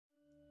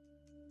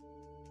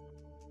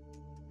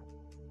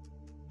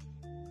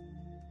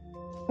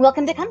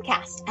Welcome to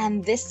Cumcast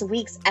and this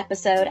week's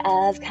episode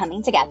of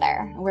Coming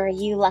Together, where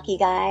you lucky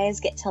guys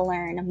get to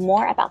learn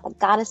more about the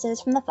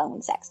goddesses from the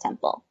phone sex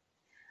temple.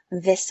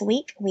 This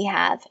week we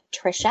have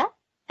Trisha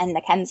and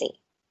Mackenzie.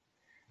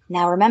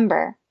 Now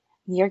remember,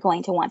 you're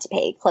going to want to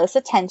pay close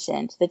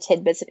attention to the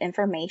tidbits of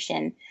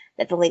information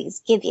that the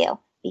ladies give you,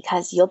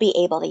 because you'll be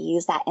able to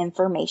use that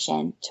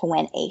information to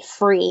win a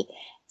free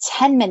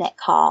 10-minute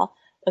call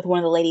with one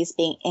of the ladies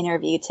being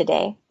interviewed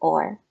today,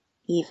 or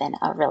even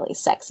a really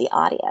sexy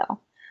audio.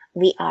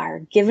 We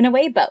are giving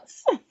away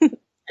both.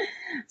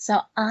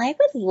 So I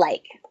would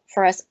like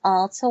for us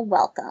all to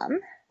welcome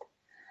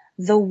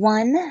the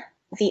one,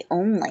 the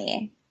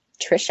only,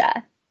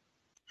 Trisha.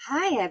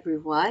 Hi,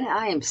 everyone.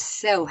 I am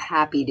so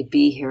happy to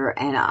be here,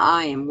 and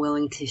I am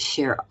willing to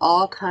share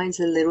all kinds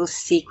of little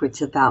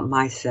secrets about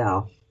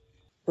myself.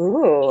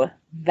 Ooh,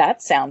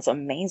 that sounds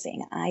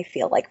amazing. I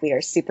feel like we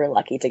are super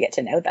lucky to get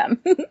to know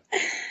them.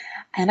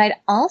 And I'd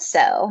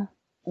also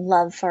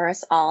love for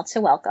us all to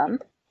welcome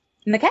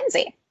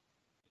Mackenzie.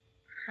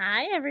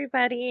 Hi,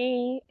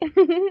 everybody.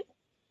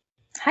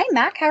 Hi,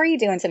 Mac. How are you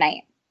doing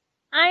tonight?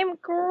 I'm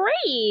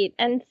great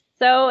and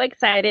so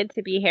excited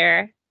to be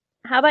here.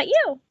 How about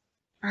you?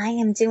 I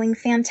am doing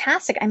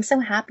fantastic. I'm so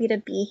happy to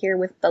be here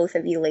with both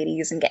of you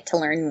ladies and get to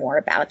learn more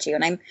about you.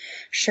 And I'm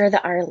sure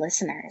that our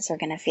listeners are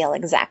going to feel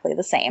exactly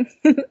the same.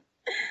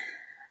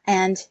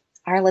 And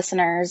our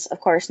listeners, of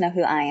course, know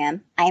who I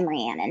am. I'm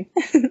Rhiannon.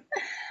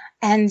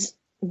 And,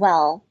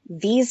 well,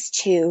 these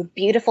two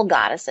beautiful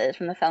goddesses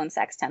from the phone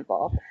sex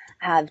temple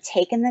have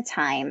taken the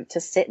time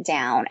to sit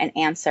down and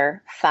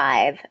answer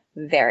 5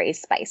 very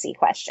spicy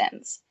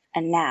questions.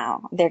 And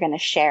now they're going to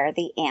share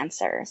the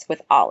answers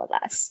with all of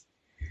us.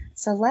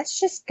 So let's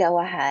just go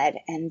ahead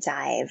and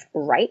dive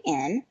right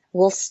in.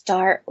 We'll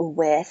start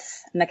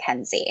with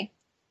Mackenzie.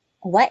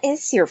 What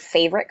is your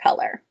favorite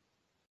color?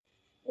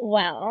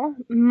 Well,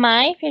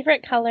 my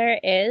favorite color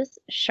is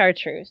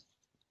chartreuse.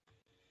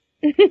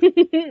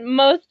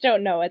 Most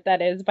don't know what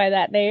that is by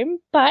that name,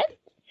 but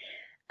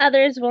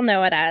others will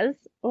know it as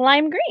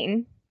lime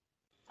green.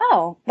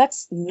 Oh,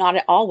 that's not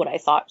at all what I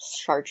thought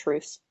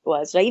chartreuse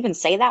was. Did I even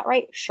say that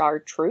right?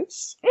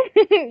 Chartreuse?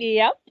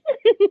 Yep.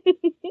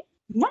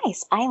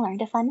 Nice. I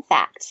learned a fun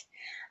fact.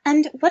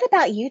 And what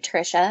about you,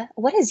 Trisha?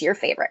 What is your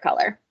favorite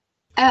color?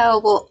 Oh,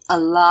 well, a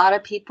lot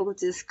of people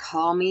just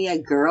call me a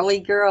girly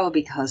girl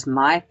because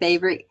my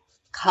favorite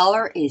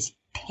color is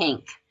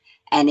pink.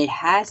 And it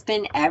has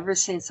been ever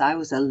since I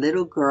was a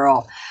little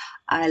girl.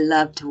 I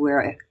love to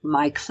wear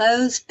my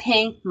clothes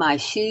pink, my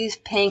shoes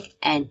pink,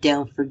 and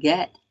don't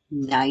forget,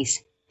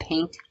 nice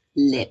pink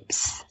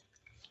lips.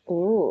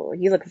 Ooh,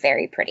 you look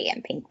very pretty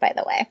in pink, by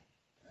the way.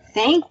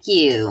 Thank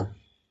you.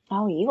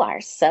 Oh, you are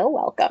so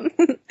welcome.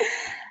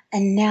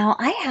 And now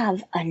I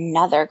have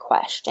another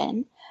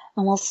question,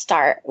 and we'll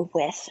start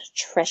with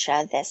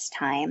Trisha this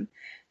time.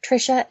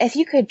 Trisha, if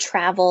you could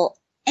travel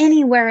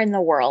anywhere in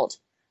the world,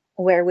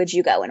 where would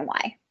you go and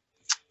why?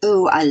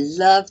 Oh, I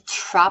love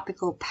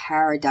tropical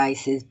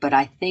paradises, but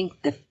I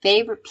think the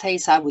favorite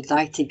place I would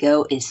like to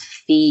go is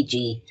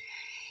Fiji.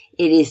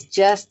 It is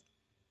just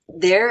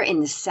there in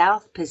the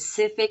South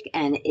Pacific,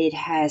 and it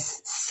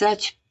has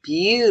such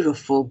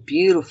beautiful,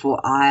 beautiful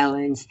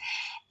islands,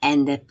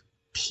 and the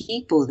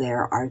people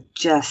there are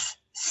just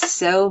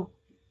so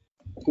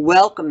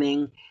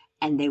welcoming,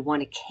 and they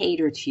want to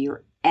cater to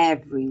your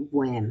every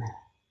whim.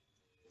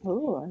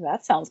 Ooh,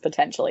 that sounds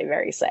potentially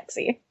very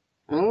sexy.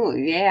 Oh,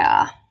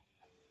 yeah.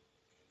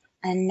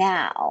 And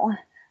now,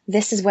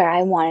 this is where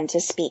I wanted to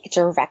speak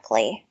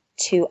directly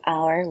to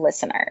our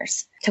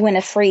listeners. To win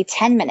a free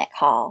 10-minute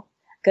call,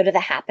 go to the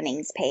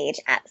happenings page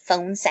at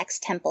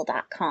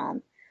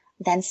phonesextemple.com.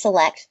 Then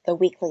select the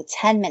weekly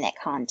 10-minute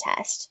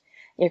contest.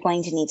 You're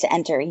going to need to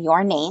enter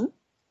your name,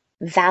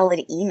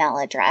 valid email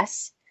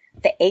address,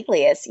 the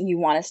alias you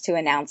want us to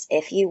announce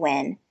if you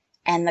win,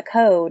 and the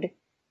code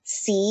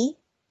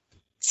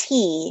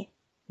CTG3.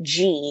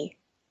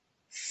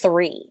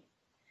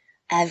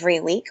 Every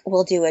week,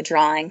 we'll do a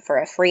drawing for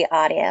a free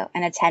audio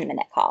and a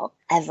 10-minute call.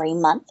 Every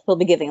month, we'll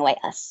be giving away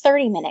a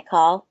 30-minute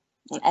call.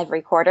 And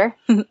every quarter,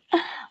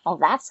 well,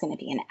 that's going to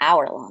be an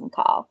hour-long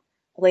call.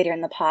 Later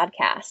in the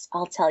podcast,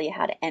 I'll tell you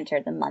how to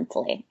enter the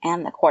monthly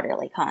and the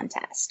quarterly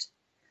contest.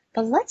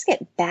 But let's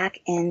get back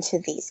into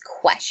these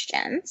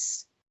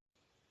questions.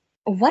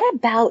 What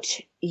about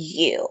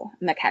you,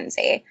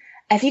 Mackenzie?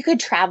 If you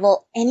could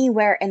travel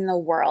anywhere in the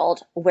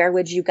world, where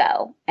would you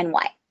go and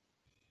why?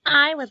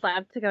 I would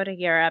love to go to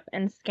Europe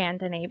and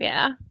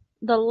Scandinavia.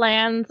 The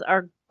lands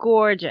are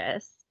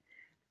gorgeous.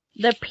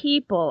 The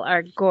people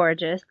are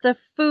gorgeous. The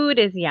food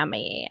is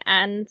yummy.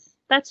 And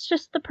that's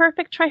just the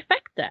perfect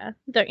trifecta,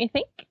 don't you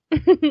think?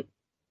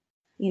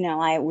 You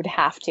know, I would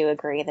have to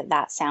agree that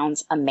that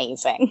sounds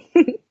amazing.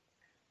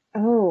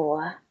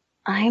 Oh,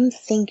 I'm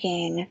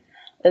thinking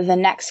the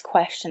next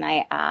question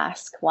I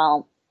ask,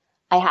 well,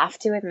 I have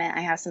to admit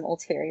I have some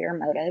ulterior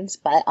motives,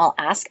 but I'll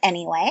ask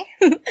anyway.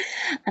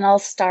 And I'll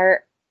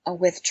start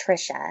with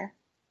Trisha.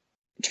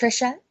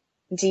 Trisha,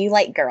 do you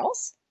like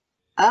girls?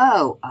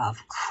 Oh, of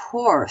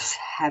course.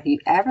 Have you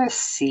ever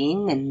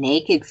seen the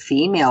naked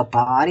female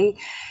body?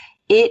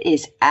 It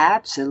is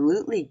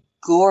absolutely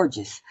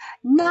gorgeous.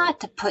 Not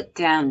to put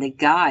down the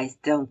guys,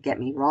 don't get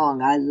me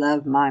wrong. I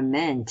love my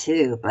men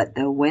too, but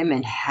the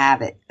women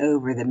have it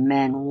over the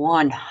men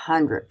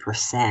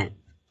 100%.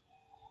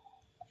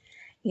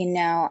 You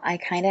know, I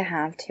kind of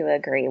have to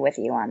agree with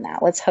you on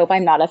that. Let's hope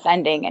I'm not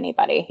offending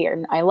anybody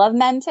here. I love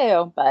men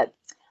too, but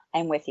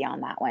I'm with you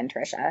on that one,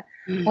 Trisha.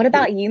 What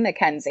about you,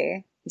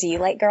 Mackenzie? Do you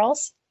like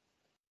girls?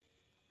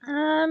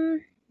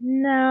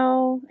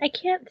 No, I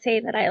can't say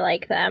that I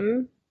like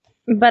them,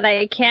 but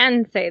I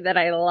can say that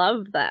I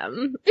love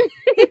them.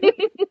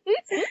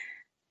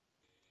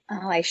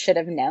 Oh, I should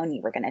have known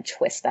you were going to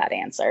twist that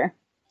answer.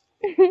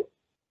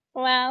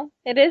 Well,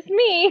 it is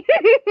me.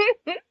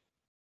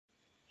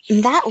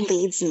 That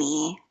leads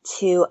me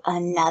to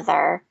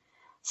another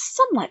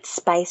somewhat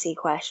spicy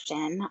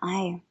question.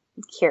 I'm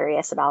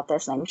curious about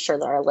this, and I'm sure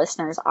that our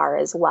listeners are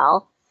as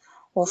well.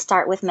 We'll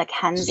start with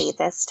Mackenzie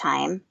this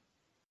time.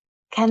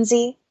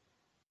 Kenzie,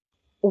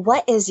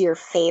 what is your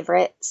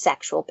favorite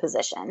sexual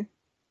position?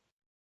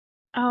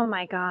 Oh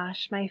my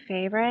gosh, my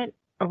favorite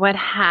would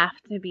have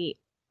to be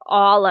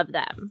all of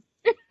them.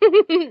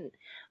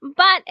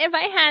 But if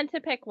I had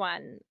to pick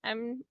one,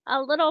 I'm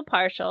a little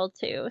partial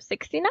to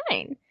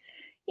 69.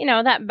 You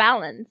know, that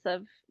balance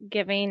of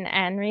giving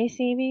and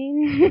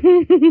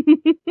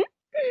receiving.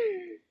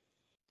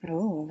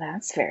 Oh,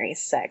 that's very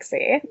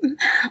sexy.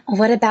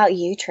 What about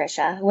you,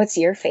 Trisha? What's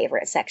your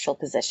favorite sexual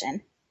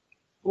position?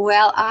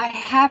 Well, I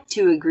have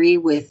to agree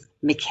with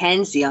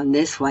Mackenzie on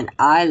this one.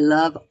 I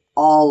love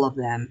all of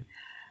them,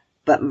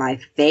 but my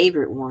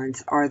favorite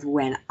ones are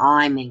when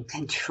I'm in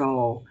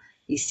control.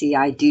 You see,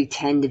 I do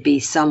tend to be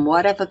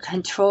somewhat of a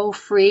control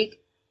freak.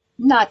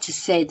 Not to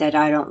say that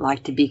I don't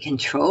like to be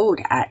controlled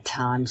at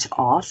times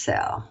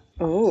also.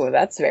 Ooh,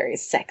 that's very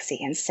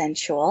sexy and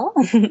sensual.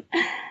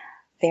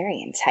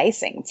 Very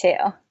enticing, too.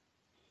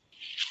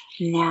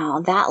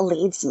 Now, that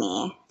leads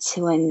me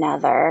to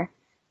another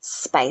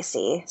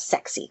spicy,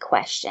 sexy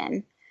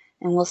question.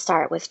 And we'll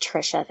start with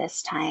Trisha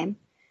this time.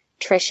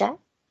 Trisha,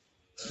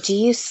 do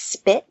you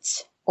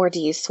spit or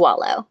do you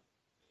swallow?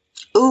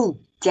 Ooh,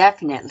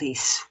 definitely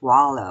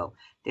swallow.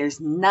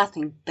 There's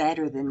nothing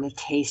better than the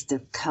taste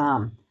of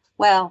cum.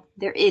 Well,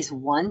 there is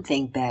one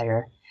thing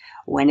better.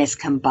 When it's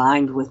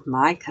combined with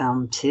my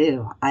cum,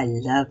 too. I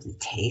love the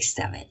taste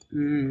of it.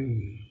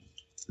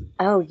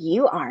 Oh,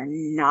 you are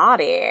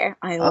naughty.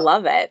 I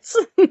love it.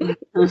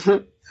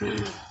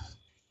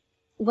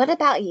 What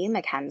about you,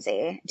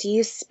 Mackenzie? Do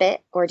you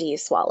spit or do you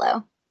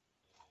swallow?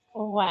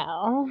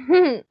 Well,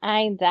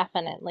 I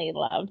definitely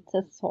love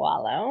to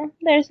swallow.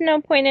 There's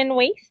no point in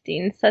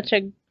wasting such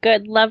a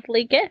good,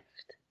 lovely gift.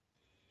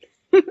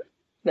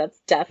 That's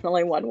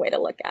definitely one way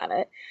to look at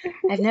it.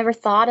 I've never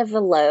thought of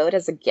the load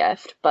as a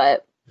gift,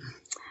 but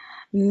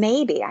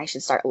maybe I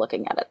should start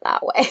looking at it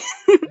that way.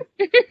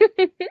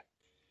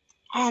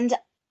 And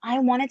I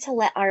wanted to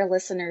let our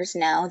listeners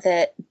know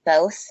that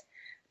both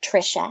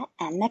Trisha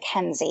and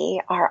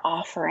Mackenzie are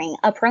offering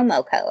a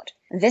promo code.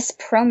 This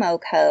promo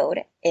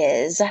code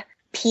is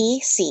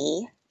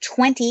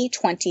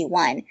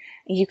PC2021.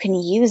 You can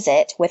use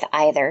it with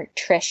either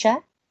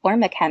Trisha or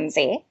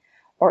Mackenzie,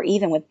 or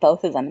even with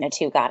both of them in a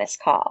Two Goddess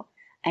call.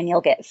 And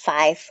you'll get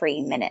 5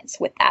 free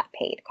minutes with that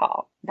paid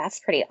call. That's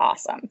pretty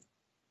awesome.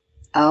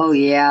 Oh,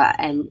 yeah.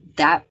 And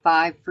that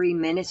 5 free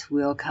minutes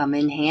will come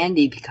in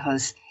handy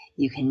because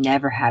you can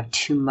never have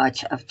too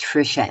much of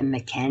Trisha and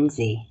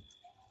Mackenzie.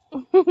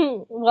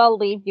 We'll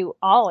leave you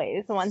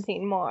always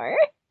wanting more.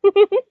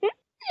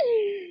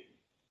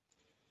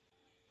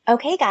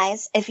 Okay,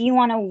 guys, if you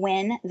want to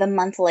win the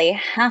monthly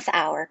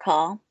half-hour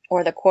call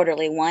or the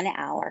quarterly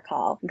 1-hour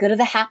call, go to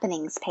the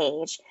happenings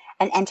page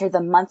and enter the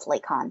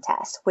monthly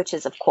contest, which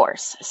is, of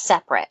course,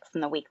 separate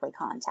from the weekly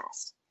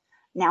contest.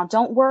 Now,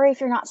 don't worry if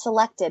you're not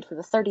selected for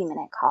the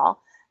 30-minute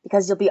call,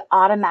 because you'll be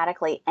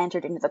automatically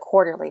entered into the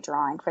quarterly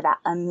drawing for that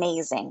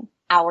amazing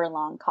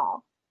hour-long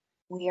call.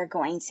 We are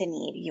going to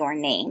need your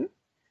name,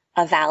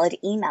 a valid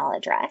email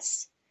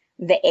address,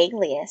 the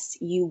alias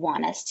you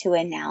want us to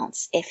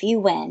announce if you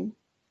win,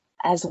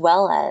 as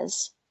well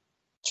as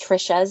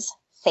Trisha's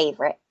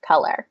favorite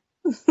color.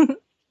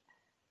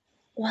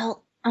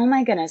 Well, oh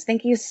my goodness,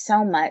 thank you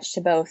so much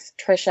to both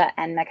Trisha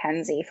and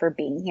Mackenzie for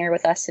being here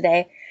with us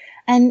today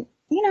and,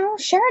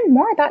 sharing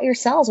more about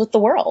yourselves with the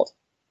world.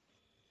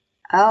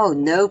 Oh,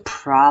 no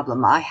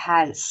problem. I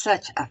had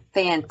such a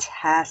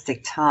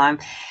fantastic time.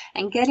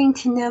 And getting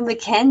to know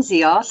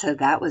Mackenzie also,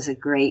 that was a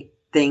great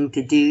thing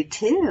to do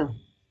too.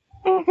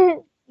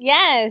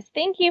 Yes,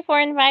 thank you for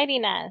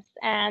inviting us.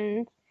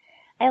 And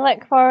I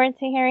look forward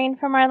to hearing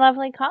from our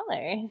lovely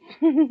callers.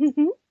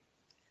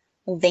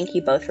 Well, thank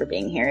you both for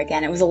being here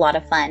again. It was a lot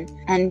of fun.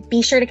 And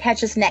be sure to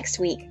catch us next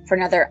week for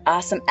another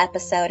awesome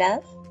episode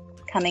of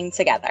Coming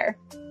Together.